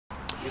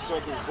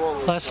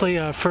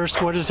Lesley,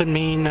 first, what does it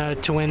mean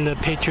to win the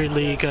Patriot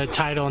League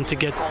title and to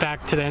get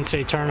back to the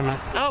NCAA tournament?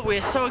 Oh,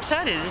 we're so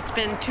excited. It's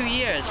been 2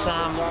 years.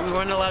 We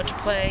weren't allowed to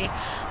play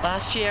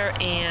last year,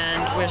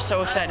 and we're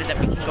so excited that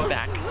we can go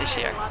back this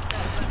year.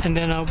 And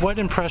then what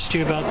impressed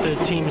you about the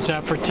team's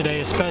effort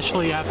today,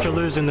 especially after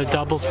losing the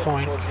doubles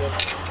point?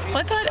 Well,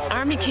 I thought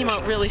Army came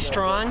out really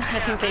strong. I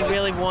think they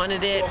really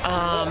wanted it.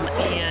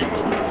 And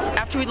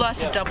after we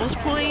lost the doubles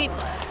point,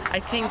 I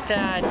think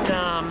that,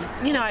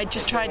 I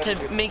just tried to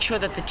make sure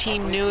that the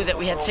team knew that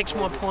we had 6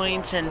 more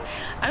points. And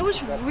I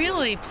was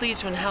really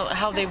pleased with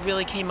how they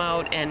really came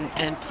out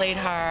and played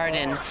hard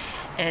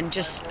and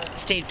just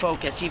stayed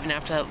focused even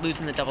after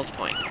losing the doubles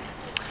point.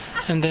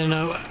 And then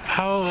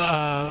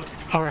how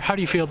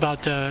do you feel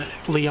about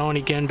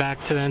Leone getting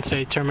back to the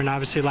NCAA tournament?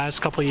 Obviously,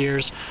 last couple of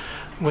years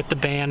with the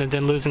ban and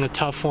then losing a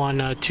tough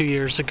one 2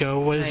 years ago.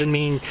 What does it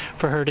mean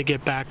for her to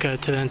get back to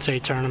the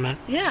NCAA tournament?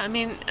 Yeah, I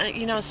mean,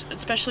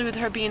 especially with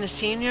her being a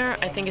senior,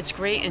 I think it's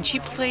great. And she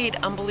played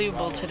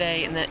unbelievable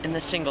today in the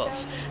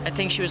singles. I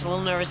think she was a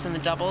little nervous in the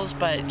doubles,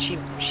 but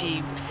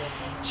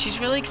she's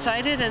really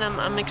excited, and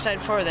I'm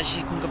excited for her that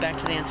she can go back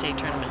to the NCAA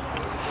tournament.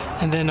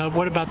 And then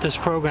what about this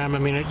program? I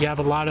mean, you have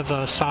a lot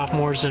of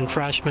sophomores and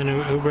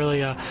freshmen who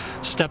really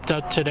stepped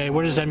up today.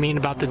 What does that mean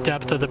about the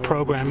depth of the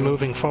program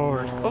moving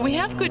forward? Well, we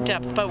have good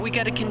depth, but we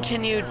got to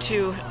continue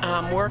to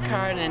work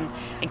hard and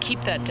keep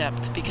that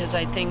depth, because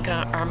I think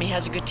Army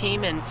has a good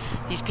team, and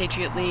these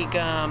Patriot League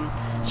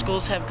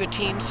schools have good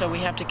teams, so we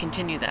have to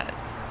continue that.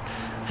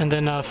 And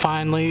then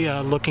finally,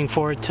 looking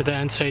forward to the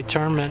NCAA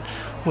tournament,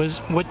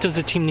 what does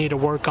the team need to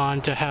work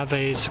on to have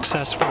a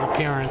successful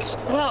appearance?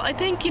 Well, I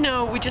think,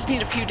 we just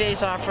need a few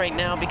days off right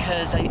now,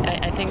 because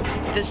I think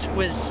this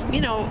was,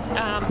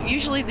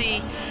 usually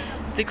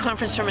the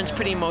conference tournament's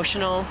pretty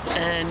emotional,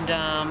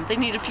 and they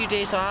need a few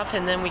days off,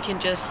 and then we can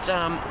just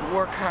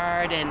work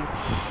hard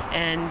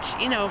and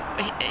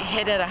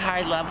hit at a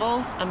high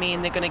level. I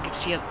mean, they're going to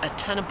see a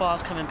ton of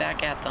balls coming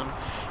back at them.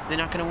 They're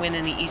not going to win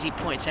any easy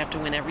points. They have to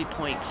win every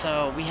point,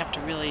 so we have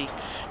to really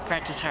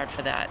practice hard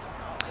for that.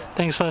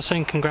 Thanks, Lesley,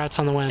 and congrats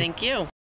on the win. Thank you.